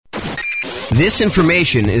This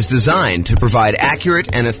information is designed to provide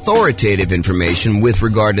accurate and authoritative information with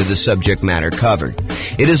regard to the subject matter covered.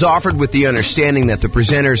 It is offered with the understanding that the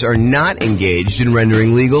presenters are not engaged in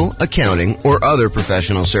rendering legal, accounting, or other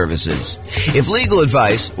professional services. If legal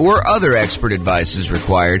advice or other expert advice is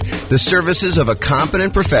required, the services of a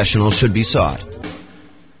competent professional should be sought.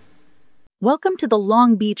 Welcome to the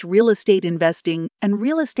Long Beach Real Estate Investing and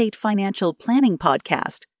Real Estate Financial Planning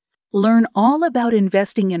Podcast. Learn all about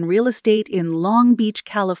investing in real estate in Long Beach,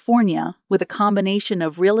 California, with a combination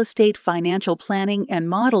of real estate financial planning and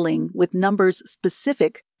modeling with numbers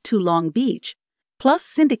specific to Long Beach, plus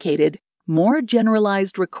syndicated, more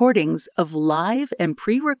generalized recordings of live and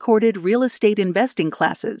pre-recorded real estate investing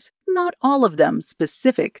classes, not all of them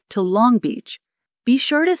specific to Long Beach. Be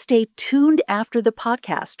sure to stay tuned after the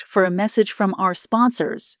podcast for a message from our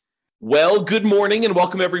sponsors. Well, good morning and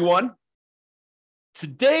welcome, everyone.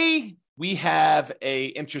 Today, we have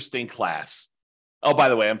an interesting class. Oh, by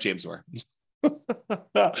the way, I'm James Orr.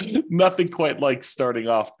 Nothing quite like starting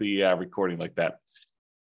off the recording like that.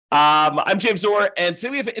 I'm James Orr, and today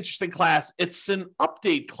we have an interesting class. It's an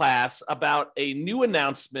update class about a new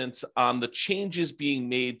announcement on the changes being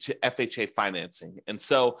made to FHA financing. And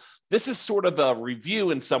so this is sort of a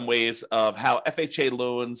review in some ways of how FHA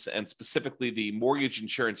loans and specifically the mortgage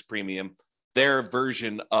insurance premium, their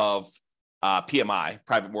version of PMI,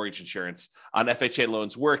 private mortgage insurance, on FHA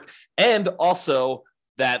loans work, and also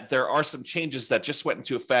that there are some changes that just went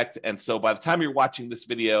into effect. And so by the time you're watching this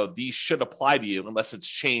video, these should apply to you unless it's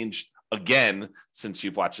changed again since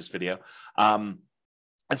you've watched this video. And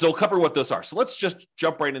so we'll cover what those are. So let's just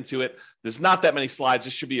jump right into it. There's not that many slides.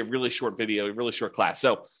 This should be a really short video, a really short class.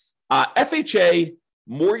 So FHA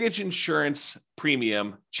mortgage insurance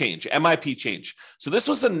premium change, MIP change. So this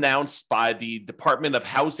was announced by the Department of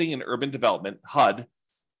Housing and Urban Development, HUD,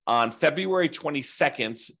 on February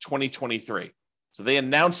 22nd, 2023. So they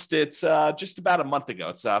announced it just about a month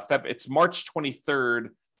ago. It's March 23rd,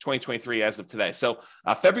 2023 as of today. So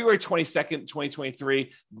February 22nd,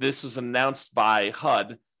 2023, this was announced by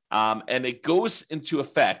HUD, and it goes into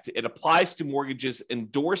effect. It applies to mortgages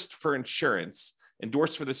endorsed for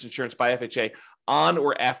this insurance by FHA on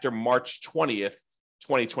or after March 20th,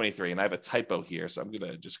 2023. And I have a typo here, so I'm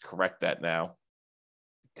going to just correct that now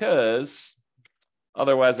because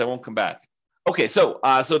otherwise I won't come back. Okay, so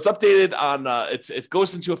it's updated on, it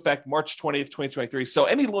goes into effect March 20th, 2023. So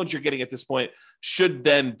any loans you're getting at this point should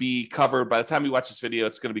then be covered. By the time you watch this video,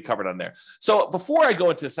 it's going to be covered on there. So before I go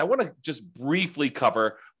into this, I want to just briefly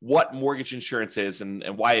cover what mortgage insurance is and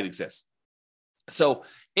why it exists. So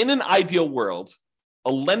in an ideal world,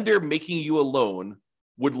 a lender making you a loan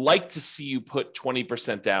would like to see you put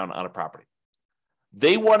 20% down on a property.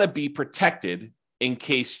 They want to be protected in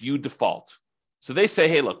case you default. So they say,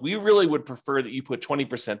 hey, look, we really would prefer that you put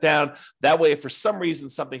 20% down. That way, if for some reason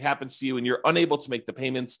something happens to you and you're unable to make the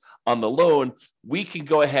payments on the loan, we can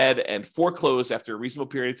go ahead and foreclose after a reasonable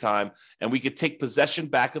period of time, and we could take possession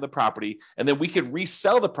back of the property, and then we could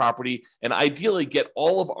resell the property and ideally get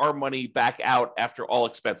all of our money back out after all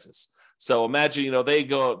expenses. So imagine, they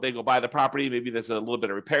go buy the property. Maybe there's a little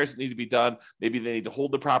bit of repairs that need to be done. Maybe they need to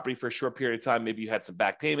hold the property for a short period of time. Maybe you had some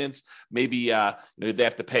back payments. Maybe they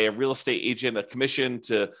have to pay a real estate agent a commission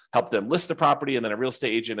to help them list the property, and then a real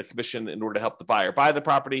estate agent a commission in order to help the buyer buy the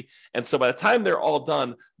property. And so by the time they're all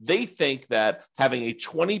done, they think that having a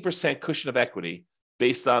 20% cushion of equity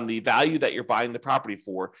based on the value that you're buying the property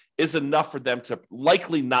for is enough for them to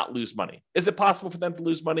likely not lose money. Is it possible for them to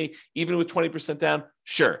lose money even with 20% down?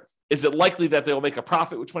 Sure. Is it likely that they'll make a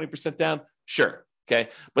profit with 20% down? Sure. Okay.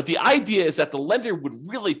 But the idea is that the lender would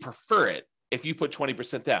really prefer it if you put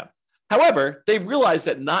 20% down. However, they've realized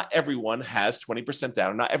that not everyone has 20%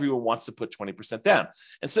 down. Not everyone wants to put 20% down.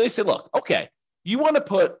 And so they say, look, okay, you want to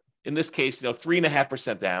put, in this case,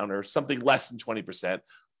 3.5% down or something less than 20%.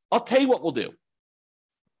 I'll tell you what we'll do.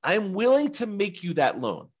 I'm willing to make you that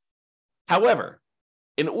loan. However,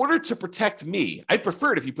 in order to protect me, I'd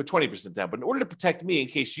prefer it if you put 20% down, but in order to protect me in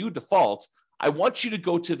case you default, I want you to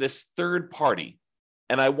go to this third party,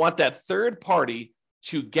 and I want that third party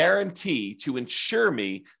to guarantee, to ensure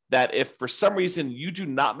me that if for some reason you do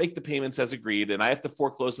not make the payments as agreed, and I have to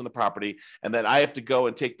foreclose on the property, and then I have to go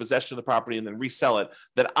and take possession of the property and then resell it,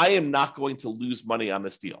 that I am not going to lose money on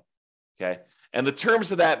this deal, okay? And the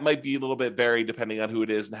terms of that might be a little bit varied depending on who it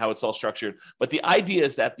is and how it's all structured. But the idea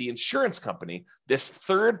is that the insurance company, this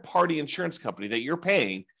third-party insurance company that you're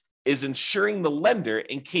paying, is insuring the lender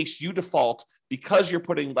in case you default because you're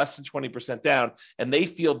putting less than 20% down, and they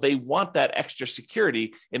feel they want that extra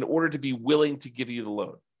security in order to be willing to give you the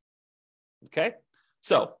loan. Okay?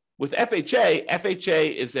 So with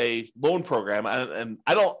FHA is a loan program, and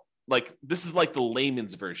I don't like this is like the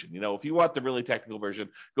layman's version. If you want the really technical version,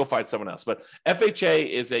 go find someone else. But FHA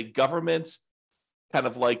is a government kind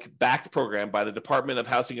of like backed program by the Department of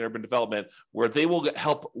Housing and Urban Development, where they will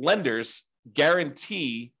help lenders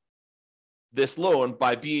guarantee this loan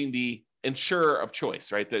by being the insurer of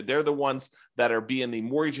choice, right? They're the ones that are being the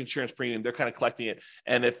mortgage insurance premium. They're kind of collecting it.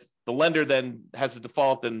 And if the lender then has a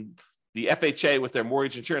default, then the FHA with their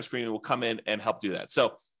mortgage insurance premium will come in and help do that.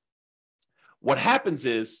 So what happens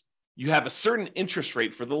is you have a certain interest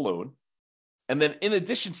rate for the loan. And then in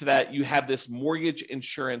addition to that, you have this mortgage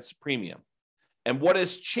insurance premium. And what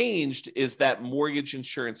has changed is that mortgage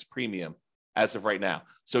insurance premium as of right now.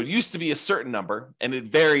 So it used to be a certain number, and it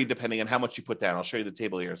varied depending on how much you put down. I'll show you the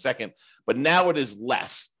table here in a second, but now it is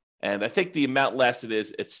less. And I think the amount less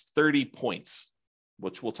it's 30 points,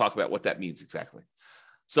 which we'll talk about what that means exactly.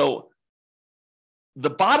 So the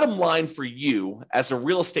bottom line for you as a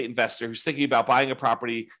real estate investor who's thinking about buying a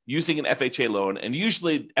property using an FHA loan, and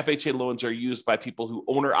usually FHA loans are used by people who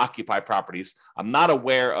own or occupy properties. I'm not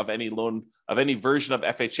aware of any loan of any version of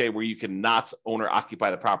FHA where you cannot own or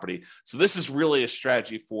occupy the property. So this is really a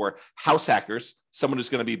strategy for house hackers, someone who's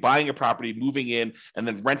going to be buying a property, moving in, and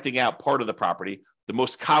then renting out part of the property. The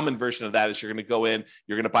most common version of that is you're going to go in,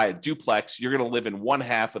 you're going to buy a duplex, you're going to live in one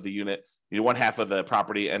half of the unit, one half of the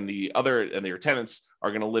property, and your tenants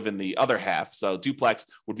are going to live in the other half. So duplex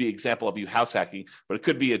would be an example of you house hacking, but it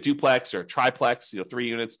could be a duplex or a triplex, 3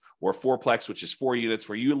 units, or a fourplex, which is 4 units,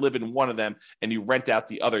 where you live in one of them and you rent out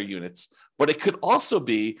the other units. But it could also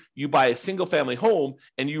be you buy a single family home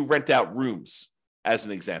and you rent out rooms, as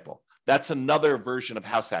an example. That's another version of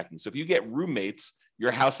house hacking. So if you get roommates,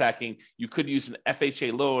 you're house hacking. You could use an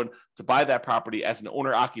FHA loan to buy that property as an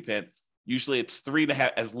owner occupant. Usually it's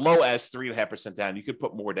 3.5%, as low as 3.5% down. You could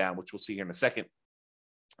put more down, which we'll see here in a second.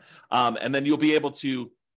 And then you'll be able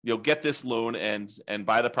to get this loan and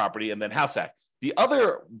buy the property and then house hack. The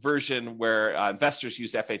other version where investors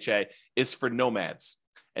use FHA is for nomads.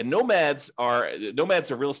 And nomads are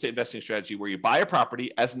a real estate investing strategy where you buy a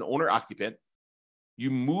property as an owner occupant. You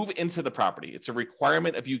move into the property. It's a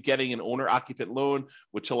requirement of you getting an owner occupant loan,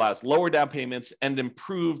 which allows lower down payments and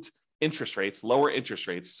improved interest rates, lower interest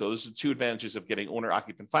rates. So those are 2 advantages of getting owner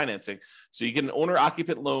occupant financing. So you get an owner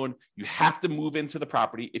occupant loan. You have to move into the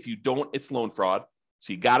property. If you don't, it's loan fraud.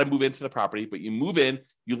 So you got to move into the property, but you move in,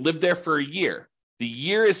 you live there for a year. The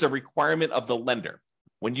year is a requirement of the lender.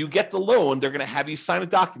 When you get the loan, they're going to have you sign a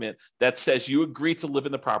document that says you agree to live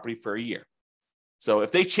in the property for a year. So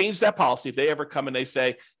if they change that policy, if they ever come and they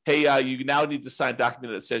say, hey, you now need to sign a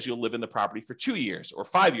document that says you'll live in the property for 2 years or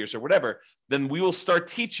 5 years or whatever, then we will start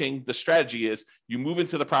teaching the strategy is you move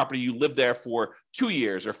into the property, you live there for 2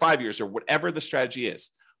 years or 5 years or whatever the strategy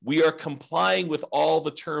is. We are complying with all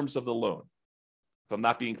the terms of the loan. If I'm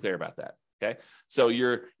not being clear about that. Okay. So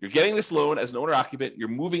you're getting this loan as an owner occupant, you're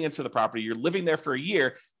moving into the property, you're living there for a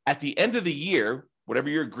year. At the end of the year, whatever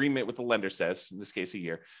your agreement with the lender says, in this case, a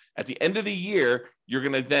year, at the end of the year, you're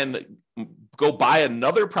going to then go buy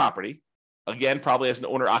another property, again, probably as an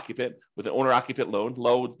owner occupant with an owner occupant loan,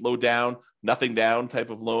 low down, nothing down type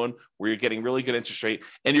of loan where you're getting really good interest rate.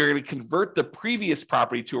 And you're going to convert the previous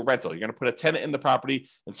property to a rental. You're going to put a tenant in the property.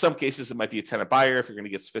 In some cases, it might be a tenant buyer if you're going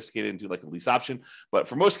to get sophisticated and do like a lease option. But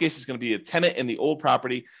for most cases, it's going to be a tenant in the old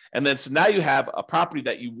property. And then, so now you have a property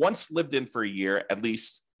that you once lived in for a year, at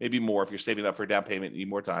least, maybe more if you're saving up for a down payment, you need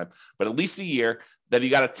more time, but at least a year. Then you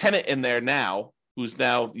got a tenant in there now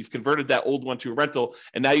you've converted that old one to a rental,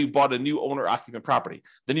 and now you've bought a new owner occupant property.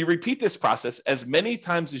 Then you repeat this process as many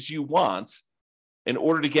times as you want in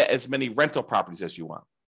order to get as many rental properties as you want.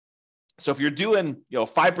 So if you're doing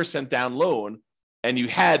 5% down loan and you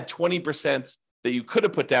had 20% that you could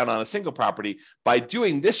have put down on a single property, by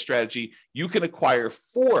doing this strategy, you can acquire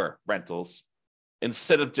 4 rentals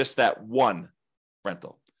instead of just that 1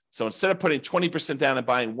 rental. So instead of putting 20% down and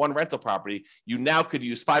buying 1 rental property, you now could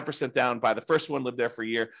use 5% down, buy the first one, live there for a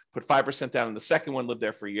year, put 5% down in the second one, live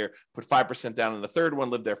there for a year, put 5% down in the third one,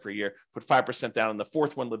 live there for a year, put 5% down in the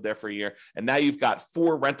fourth one, live there for a year. And now you've got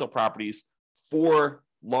 4 rental properties, 4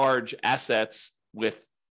 large assets with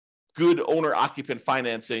good owner occupant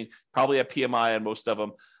financing, probably a PMI on most of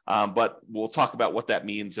them. But we'll talk about what that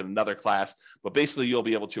means in another class. But basically, you'll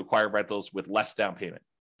be able to acquire rentals with less down payment.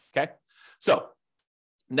 Okay. So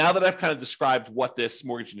now that I've kind of described what this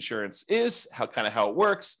mortgage insurance is, how it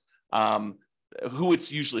works, who it's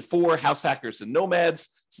usually for, house hackers and nomads.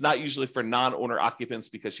 It's not usually for non-owner occupants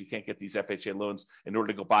because you can't get these FHA loans in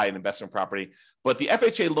order to go buy an investment property. But the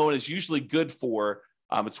FHA loan is usually good for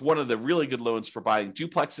It's one of the really good loans for buying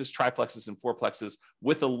duplexes, triplexes, and fourplexes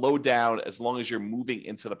with a low down as long as you're moving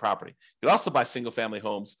into the property. You can also buy single family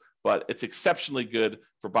homes, but it's exceptionally good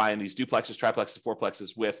for buying these duplexes, triplexes,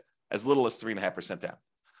 fourplexes with as little as 3.5% down.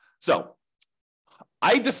 So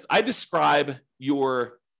I describe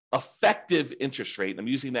your effective interest rate, and I'm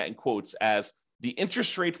using that in quotes, as the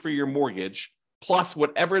interest rate for your mortgage plus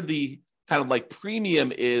whatever the kind of like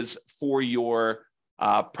premium is for your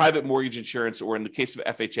private mortgage insurance, or in the case of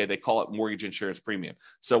FHA, they call it mortgage insurance premium.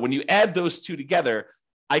 So when you add those two together,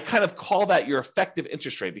 I kind of call that your effective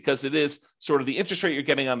interest rate, because it is sort of the interest rate you're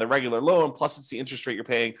getting on the regular loan, plus it's the interest rate you're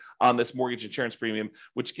paying on this mortgage insurance premium,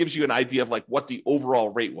 which gives you an idea of like what the overall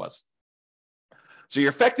rate was. So your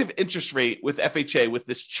effective interest rate with FHA, with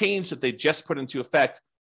this change that they just put into effect,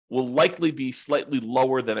 will likely be slightly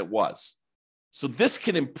lower than it was. So this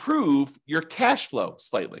can improve your cash flow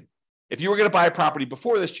slightly. If you were going to buy a property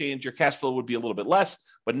before this change, your cash flow would be a little bit less.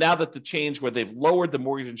 But now that the change where they've lowered the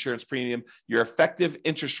mortgage insurance premium, your effective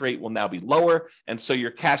interest rate will now be lower. And so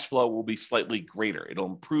your cash flow will be slightly greater. It'll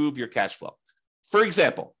improve your cash flow. For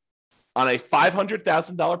example, on a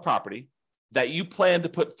 $500,000 property that you plan to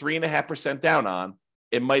put 3.5% down on,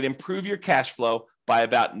 it might improve your cash flow by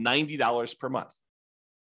about $90 per month.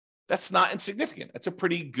 That's not insignificant. That's a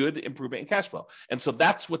pretty good improvement in cash flow. And so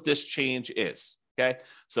that's what this change is. Okay.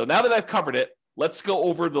 So now that I've covered it, let's go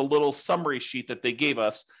over the little summary sheet that they gave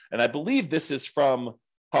us. And I believe this is from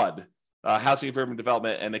HUD, Housing and Urban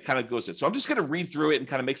Development, and it kind of goes in. So I'm just going to read through it and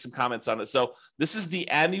kind of make some comments on it. So this is the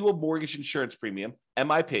annual mortgage insurance premium,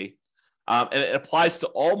 MIP, and it applies to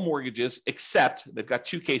all mortgages except they've got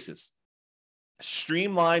two cases: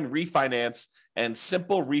 streamlined refinance and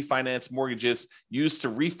simple refinance mortgages used to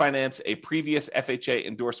refinance a previous FHA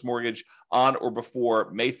endorsed mortgage on or before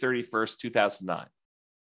May 31st, 2009.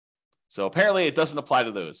 So apparently it doesn't apply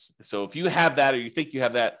to those. So if you have that, or you think you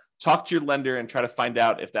have that, talk to your lender and try to find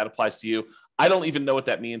out if that applies to you. I don't even know what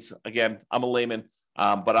that means. Again, I'm a layman,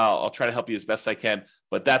 but I'll try to help you as best I can.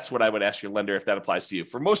 But that's what I would ask your lender if that applies to you.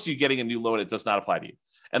 For most of you getting a new loan, it does not apply to you.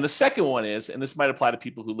 And the second one is, and this might apply to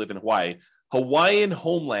people who live in Hawaii, Hawaiian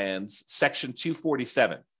Homelands Section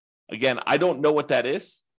 247. Again, I don't know what that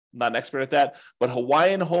is. I'm not an expert at that, but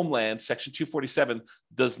Hawaiian Homeland Section 247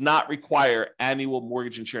 does not require annual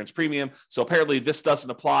mortgage insurance premium. So apparently this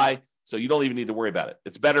doesn't apply. So you don't even need to worry about it.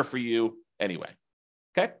 It's better for you anyway.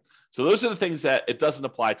 Okay. So those are the things that it doesn't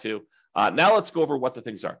apply to. Now let's go over what the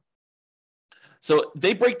things are. So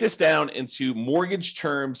they break this down into mortgage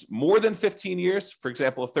terms more than 15 years, for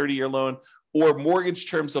example, a 30-year loan, or mortgage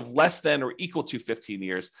terms of less than or equal to 15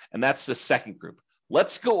 years. And that's the second group.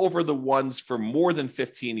 Let's go over the ones for more than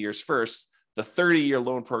 15 years first, the 30-year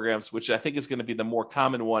loan programs, which I think is going to be the more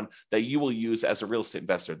common one that you will use as a real estate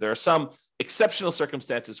investor. There are some exceptional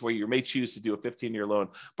circumstances where you may choose to do a 15-year loan,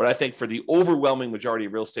 but I think for the overwhelming majority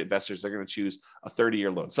of real estate investors, they're going to choose a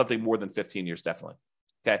 30-year loan, something more than 15 years, definitely.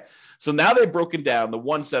 Okay. So now they've broken down the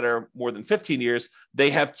ones that are more than 15 years.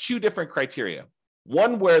 They have two different criteria.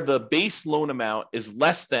 One where the base loan amount is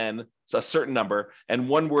less than a certain number, and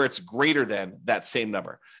one where it's greater than that same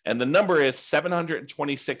number. And the number is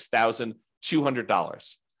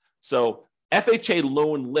 $726,200. So FHA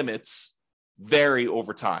loan limits vary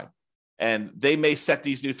over time. And they may set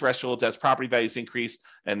these new thresholds as property values increase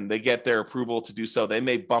and they get their approval to do so. They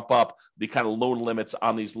may bump up the kind of loan limits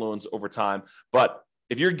on these loans over time. But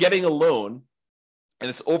if you're getting a loan and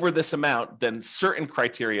it's over this amount, then certain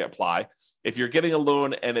criteria apply. If you're getting a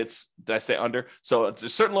loan and it's, did I say under? So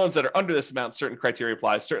there's certain loans that are under this amount, certain criteria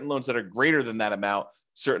apply. Certain loans that are greater than that amount,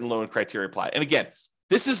 certain loan criteria apply. And again,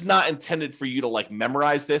 this is not intended for you to like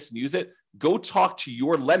memorize this and use it. Go talk to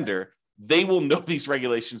your lender. They will know these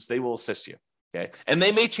regulations. They will assist you. Okay. And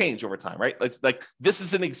they may change over time, right? It's like, this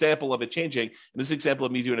is an example of it changing. And this is an example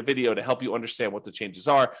of me doing a video to help you understand what the changes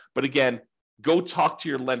are. But again, go talk to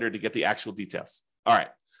your lender to get the actual details. All right.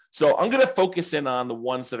 So I'm going to focus in on the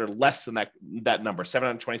ones that are less than that number,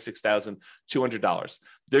 $726,200.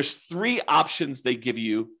 There's three options they give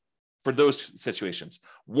you for those situations.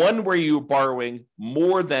 One where you're borrowing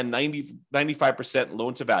more than 95%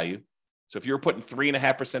 loan to value. So if you're putting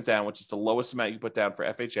 3.5% down, which is the lowest amount you put down for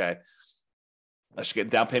FHA, I should get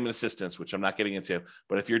down payment assistance, which I'm not getting into.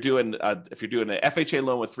 But if you're doing an FHA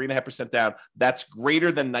loan with 3.5% down, that's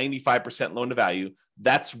greater than 95% loan to value.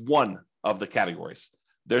 That's one of the categories.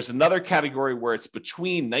 There's another category where it's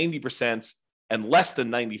between 90% and less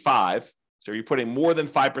than 95. So you're putting more than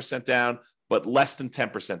 5% down, but less than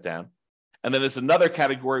 10% down. And then there's another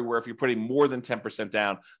category where if you're putting more than 10%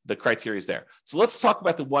 down, the criteria is there. So let's talk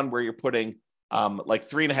about the one where you're putting like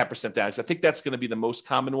 3.5% down, because I think that's going to be the most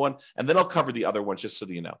common one. And then I'll cover the other ones just so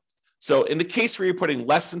that you know. So in the case where you're putting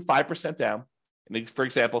less than 5% down, for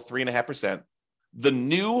example, 3.5%, the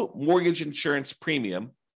new mortgage insurance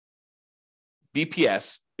premium,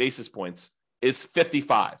 BPS, basis points, is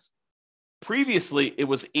 55. Previously, it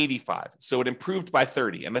was 85. So it improved by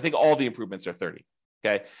 30. And I think all the improvements are 30.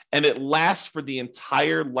 Okay. And it lasts for the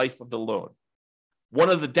entire life of the loan. One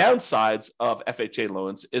of the downsides of FHA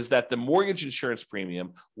loans is that the mortgage insurance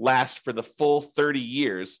premium lasts for the full 30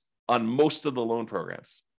 years on most of the loan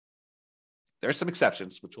programs. There are some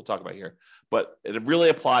exceptions, which we'll talk about here, but it really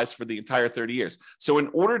applies for the entire 30 years. So in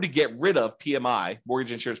order to get rid of PMI,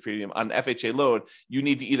 mortgage insurance premium, on an FHA loan, you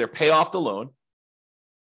need to either pay off the loan,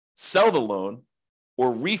 sell the loan,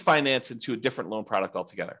 or refinance into a different loan product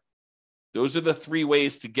altogether. Those are the three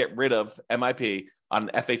ways to get rid of MIP on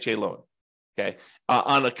an FHA loan. Okay.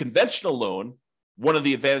 On a conventional loan, one of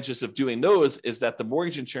the advantages of doing those is that the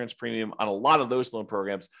mortgage insurance premium on a lot of those loan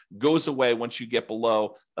programs goes away once you get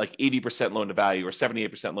below like 80% loan to value or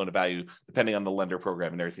 78% loan to value, depending on the lender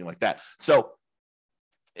program and everything like that. So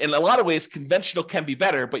in a lot of ways, conventional can be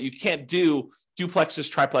better, but you can't do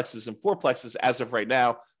duplexes, triplexes, and fourplexes as of right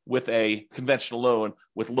now with a conventional loan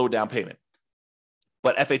with low down payment.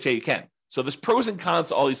 But FHA you can. So there's pros and cons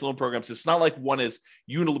to all these loan programs. It's not like one is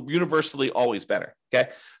universally always better. Okay.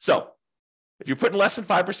 So if you're putting less than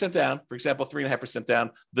 5% down, for example, 3.5%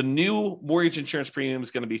 down, the new mortgage insurance premium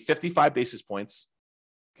is going to be 55 basis points.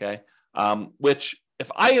 Okay. Which, if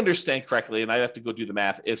I understand correctly, and I'd have to go do the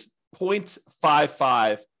math, is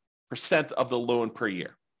 0.55% of the loan per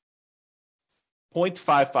year.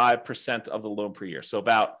 0.55% of the loan per year. So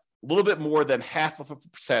about a little bit more than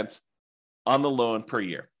 0.5% on the loan per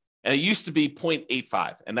year. And it used to be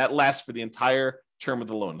 0.85, and that lasts for the entire term of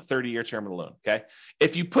the loan, the 30-year term of the loan, okay?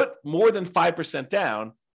 If you put more than 5%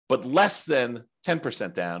 down, but less than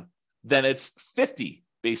 10% down, then it's 50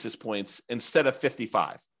 basis points instead of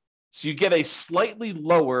 55. So you get a slightly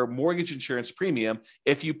lower mortgage insurance premium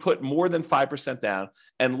if you put more than 5% down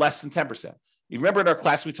and less than 10%. You remember in our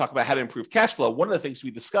class, we talked about how to improve cash flow. One of the things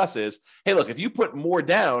we discuss is, hey, look, if you put more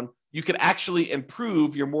down, you can actually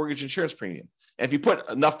improve your mortgage insurance premium. And if you put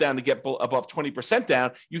enough down to get above 20%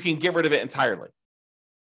 down, you can get rid of it entirely.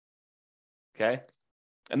 Okay.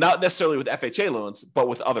 And not necessarily with FHA loans, but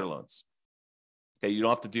with other loans. Okay. You don't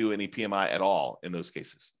have to do any PMI at all in those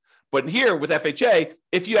cases. But here with FHA,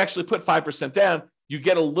 if you actually put 5% down, you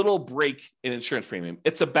get a little break in insurance premium.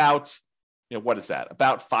 It's about, what is that?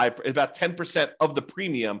 About 10% of the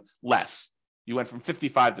premium less. You went from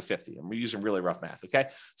 55 to 50. And we're using really rough math. Okay.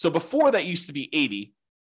 So before that used to be 80.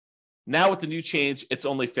 Now with the new change, it's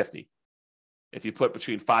only 50 if you put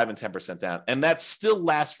between 5 and 10% down. And that still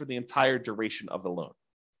lasts for the entire duration of the loan.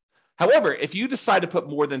 However, if you decide to put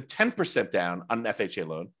more than 10% down on an FHA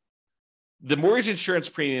loan, the mortgage insurance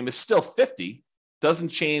premium is still 50, doesn't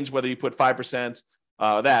change whether you put 5%,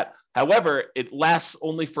 that. However, it lasts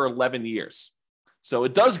only for 11 years. So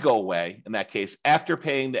it does go away in that case after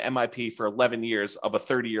paying the MIP for 11 years of a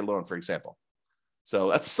 30-year loan, for example. So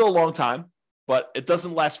that's still a long time, but it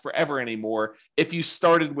doesn't last forever anymore if you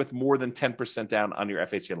started with more than 10% down on your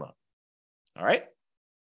FHA loan. All right.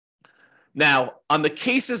 Now, on the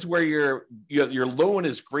cases where your loan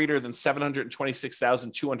is greater than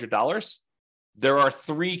 $726,200, there are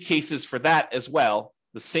 3 cases for that as well,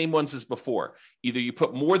 the same ones as before. Either you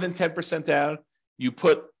put more than 10% down, you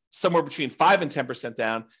put somewhere between 5 and 10%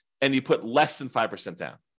 down, and you put less than 5%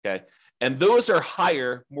 down. Okay. And those are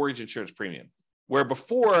higher mortgage insurance premium. Where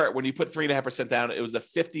before, when you put 3.5% down, it was a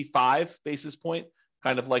 55 basis point,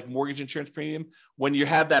 kind of like mortgage insurance premium. When you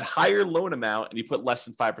have that higher loan amount and you put less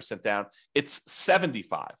than 5% down, it's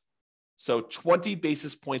 75. So 20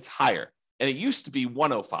 basis points higher. And it used to be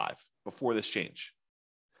 105 before this change.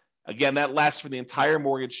 Again, that lasts for the entire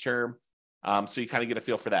mortgage term. So you kind of get a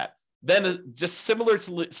feel for that. Then just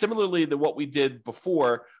similarly to what we did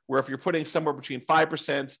before, where if you're putting somewhere between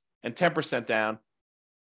 5% and 10% down,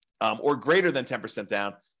 or greater than 10%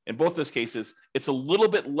 down, in both those cases, it's a little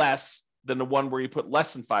bit less than the one where you put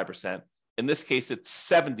less than 5%. In this case, it's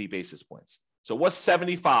 70 basis points. So it was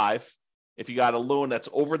 75 if you got a loan that's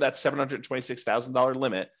over that $726,000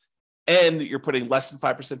 limit, and you're putting less than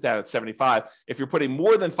 5% down at 75. If you're putting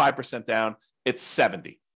more than 5% down, it's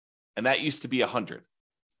 70. And that used to be 100.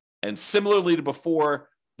 And similarly to before,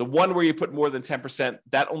 the one where you put more than 10%,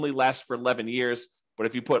 that only lasts for 11 years. But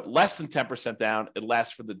if you put less than 10% down, it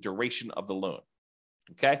lasts for the duration of the loan.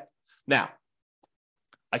 Okay. Now,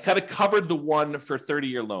 I kind of covered the one for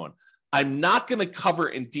 30-year loan. I'm not going to cover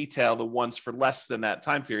in detail the ones for less than that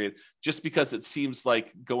time period, just because it seems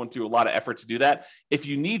like going through a lot of effort to do that. If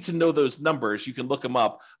you need to know those numbers, you can look them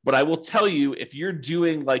up. But I will tell you, if you're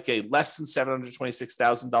doing like a less than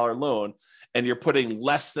 $726,000 loan and you're putting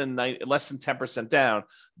less than 10% down,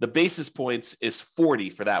 the basis points is 40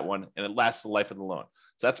 for that one, and it lasts the life of the loan.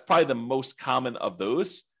 So that's probably the most common of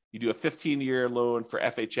those. You do a 15-year loan for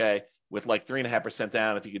FHA with like 3.5%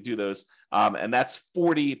 down, if you could do those. And that's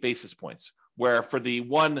 40 basis points, where for the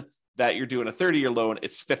one that you're doing a 30-year loan,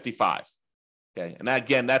 it's 55. Okay. And that,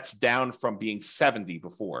 again, that's down from being 70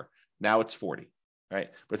 before. Now it's 40. Right.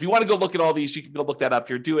 But if you want to go look at all these, you can go look that up.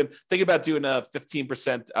 If you're think about doing a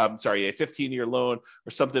 15%, a 15-year loan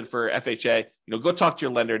or something for FHA, go talk to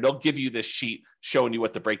your lender. They'll give you this sheet showing you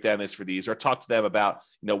what the breakdown is for these, or talk to them about,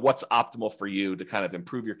 what's optimal for you to kind of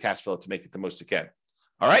improve your cash flow to make it the most you can.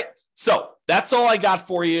 All right. So that's all I got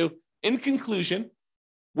for you. In conclusion,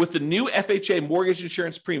 with the new FHA mortgage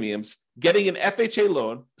insurance premiums, getting an FHA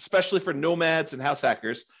loan, especially for nomads and house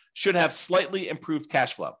hackers, should have slightly improved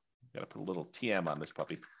cash flow. Got to put a little TM on this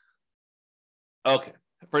puppy. Okay.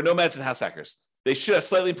 For nomads and house hackers, they should have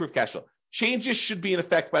slightly improved cash flow. Changes should be in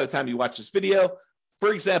effect by the time you watch this video.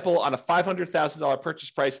 For example, on a $500,000 purchase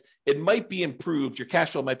price, it might be improved. Your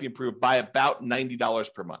cash flow might be improved by about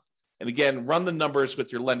 $90 per month. And again, run the numbers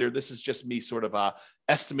with your lender. This is just me sort of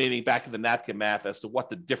estimating back of the napkin math as to what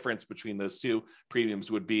the difference between those two premiums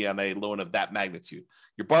would be on a loan of that magnitude.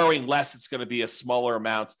 You're borrowing less, it's going to be a smaller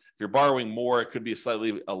amount. If you're borrowing more, it could be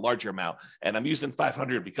a larger amount. And I'm using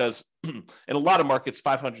 500 because in a lot of markets,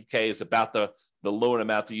 500K is about the loan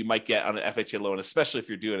amount that you might get on an FHA loan, especially if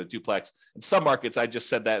you're doing a duplex. In some markets, I just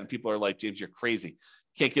said that and people are like, James, you're crazy.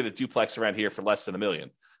 You can't get a duplex around here for less than $1 million.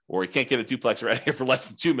 Or you can't get a duplex around here for less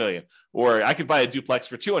than $2 million, or I could buy a duplex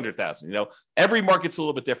for $200,000. Every market's a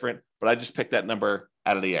little bit different, but I just picked that number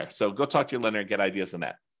out of the air. So go talk to your lender and get ideas on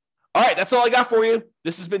that. All right, that's all I got for you.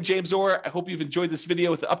 This has been James Orr. I hope you've enjoyed this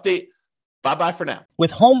video with the update. Bye-bye for now.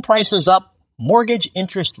 With home prices up, mortgage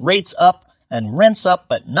interest rates up, and rents up,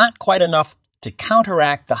 but not quite enough to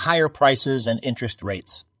counteract the higher prices and interest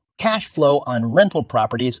rates. Cash flow on rental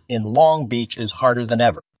properties in Long Beach is harder than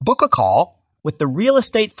ever. Book a call with the Real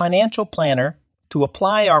Estate Financial Planner to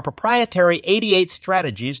apply our proprietary 88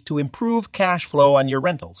 strategies to improve cash flow on your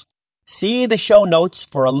rentals. See the show notes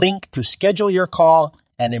for a link to schedule your call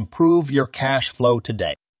and improve your cash flow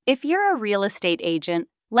today. If you're a real estate agent,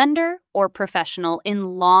 lender, or professional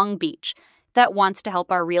in Long Beach that wants to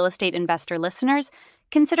help our real estate investor listeners,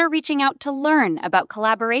 consider reaching out to learn about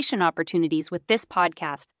collaboration opportunities with this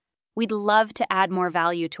podcast. We'd love to add more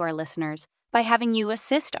value to our listeners by having you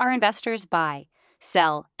assist our investors buy,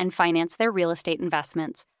 sell, and finance their real estate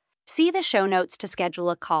investments. See the show notes to schedule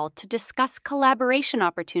a call to discuss collaboration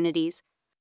opportunities